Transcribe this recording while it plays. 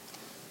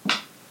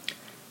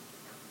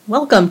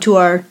Welcome to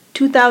our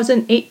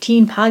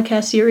 2018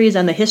 podcast series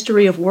on the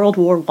history of World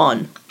War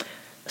I.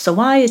 So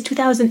why is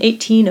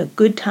 2018 a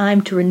good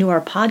time to renew our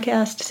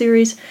podcast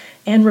series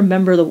and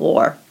remember the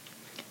war?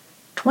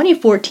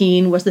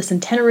 2014 was the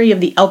centenary of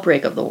the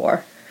outbreak of the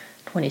war.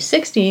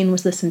 2016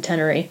 was the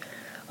centenary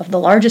of the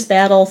largest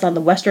battles on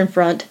the Western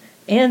Front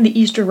and the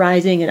Easter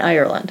Rising in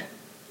Ireland.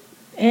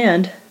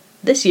 And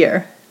this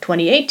year,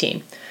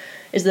 2018,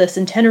 is the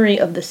centenary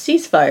of the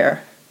ceasefire,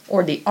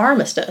 or the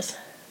armistice,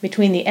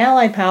 between the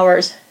Allied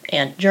powers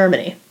and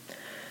Germany.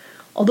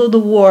 Although the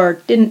war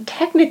didn't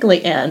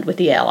technically end with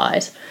the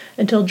Allies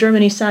until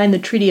Germany signed the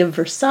Treaty of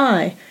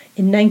Versailles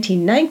in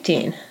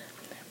 1919,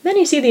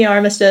 many see the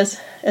armistice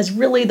as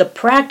really the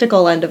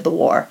practical end of the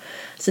war,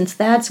 since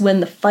that's when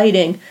the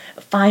fighting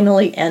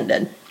finally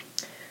ended.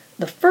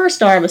 The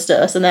first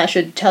armistice, and that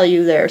should tell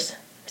you there's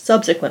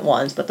subsequent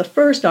ones, but the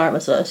first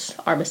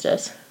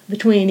armistice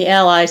between the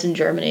Allies and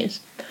Germany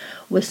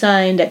was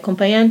signed at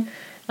Compiègne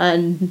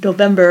on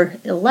November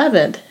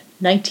 11th,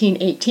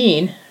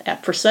 1918,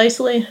 at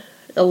precisely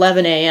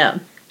 11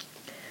 a.m.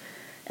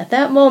 At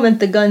that moment,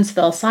 the guns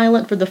fell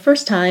silent for the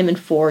first time in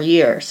 4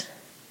 years.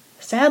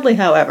 Sadly,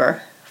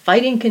 however,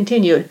 fighting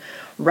continued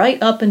right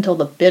up until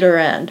the bitter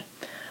end.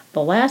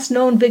 The last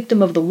known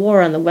victim of the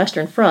war on the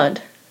Western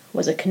Front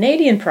was a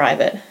Canadian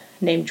private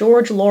named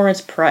George Lawrence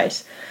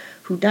Price,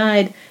 who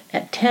died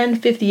at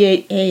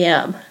 10:58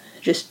 a.m.,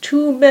 just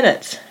 2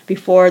 minutes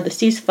before the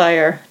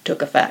ceasefire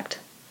took effect.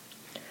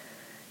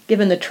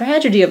 Given the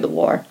tragedy of the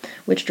war,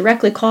 which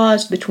directly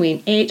caused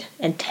between 8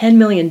 and 10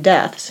 million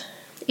deaths,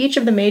 each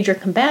of the major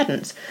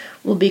combatants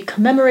will be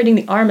commemorating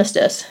the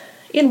armistice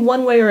in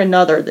one way or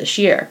another this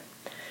year.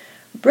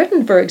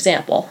 Britain, for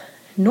example,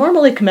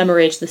 normally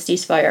commemorates the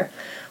ceasefire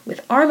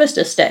with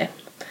Armistice Day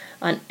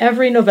on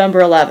every November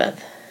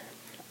 11th.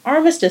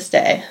 Armistice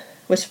Day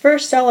was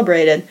first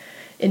celebrated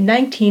in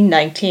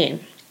 1919.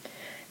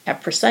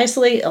 At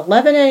precisely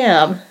 11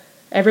 a.m.,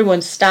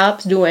 everyone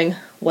stops doing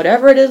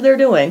whatever it is they're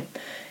doing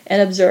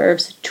and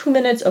observes 2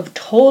 minutes of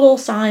total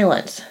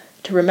silence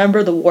to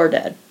remember the war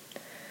dead.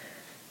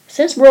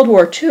 Since World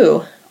War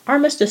II,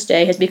 Armistice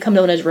Day has become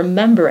known as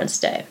Remembrance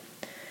Day.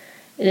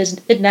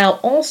 It now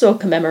also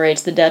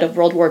commemorates the dead of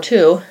World War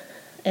II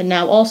and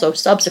now also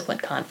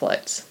subsequent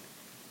conflicts.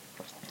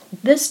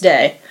 This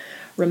day,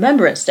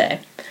 Remembrance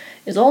Day,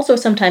 is also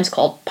sometimes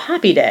called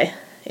Poppy Day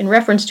in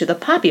reference to the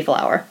poppy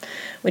flower,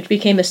 which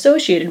became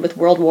associated with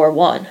World War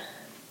I.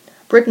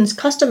 Britons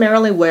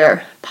customarily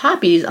wear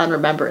poppies on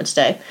Remembrance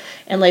Day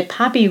and lay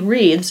poppy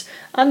wreaths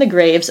on the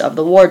graves of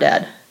the war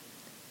dead.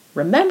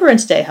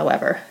 Remembrance Day,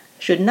 however,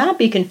 should not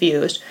be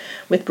confused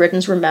with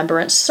Britain's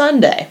Remembrance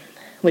Sunday,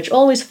 which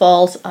always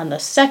falls on the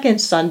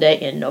second Sunday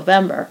in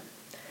November.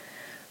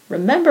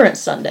 Remembrance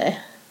Sunday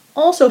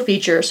also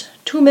features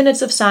 2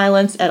 minutes of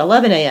silence at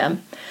 11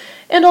 a.m.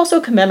 and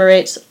also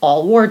commemorates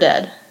all war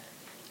dead.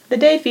 The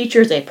day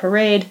features a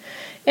parade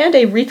and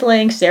a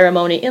wreath-laying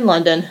ceremony in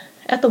London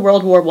at the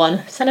World War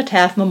I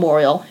Cenotaph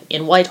Memorial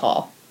in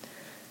Whitehall.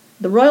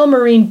 The Royal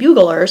Marine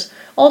Buglers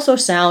also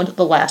sound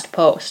the last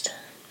post.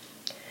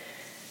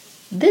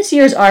 This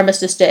year's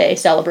Armistice Day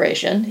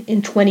celebration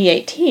in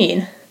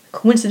 2018,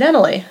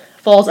 coincidentally,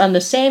 falls on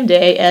the same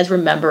day as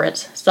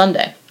Remembrance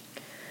Sunday.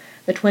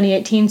 The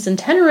 2018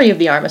 centenary of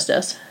the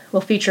armistice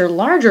will feature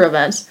larger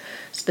events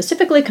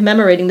specifically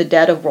commemorating the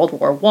dead of World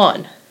War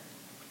I.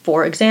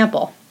 For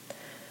example,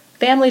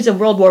 families of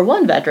World War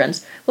I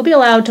veterans will be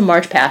allowed to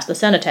march past the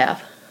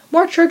cenotaph.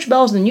 More church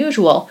bells than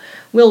usual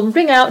will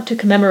ring out to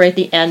commemorate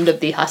the end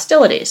of the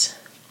hostilities.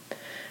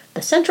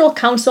 The Central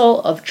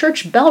Council of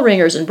Church Bell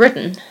Ringers in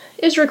Britain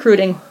is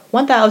recruiting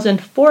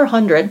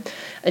 1,400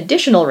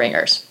 additional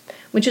ringers,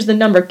 which is the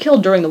number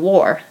killed during the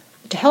war,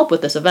 to help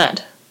with this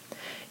event.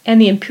 And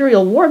the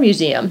Imperial War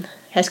Museum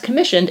has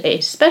commissioned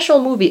a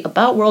special movie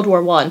about World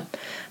War I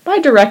by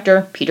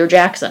director Peter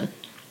Jackson.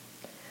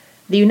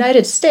 The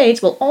United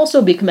States will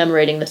also be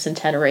commemorating the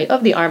centenary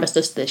of the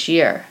armistice this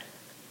year.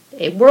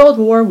 A World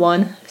War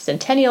I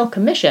Centennial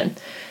Commission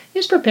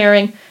is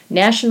preparing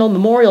national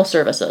memorial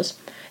services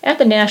at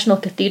the National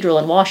Cathedral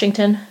in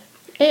Washington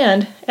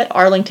and at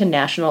Arlington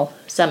National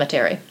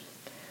Cemetery.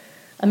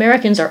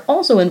 Americans are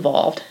also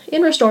involved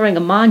in restoring a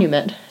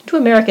monument to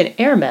American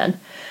airmen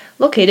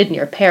located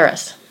near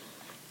Paris.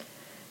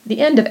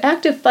 The end of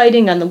active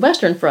fighting on the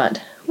Western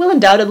Front will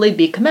undoubtedly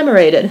be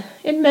commemorated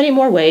in many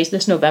more ways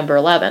this November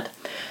 11th,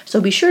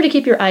 so be sure to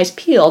keep your eyes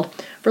peeled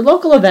for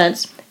local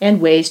events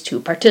and ways to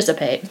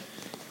participate.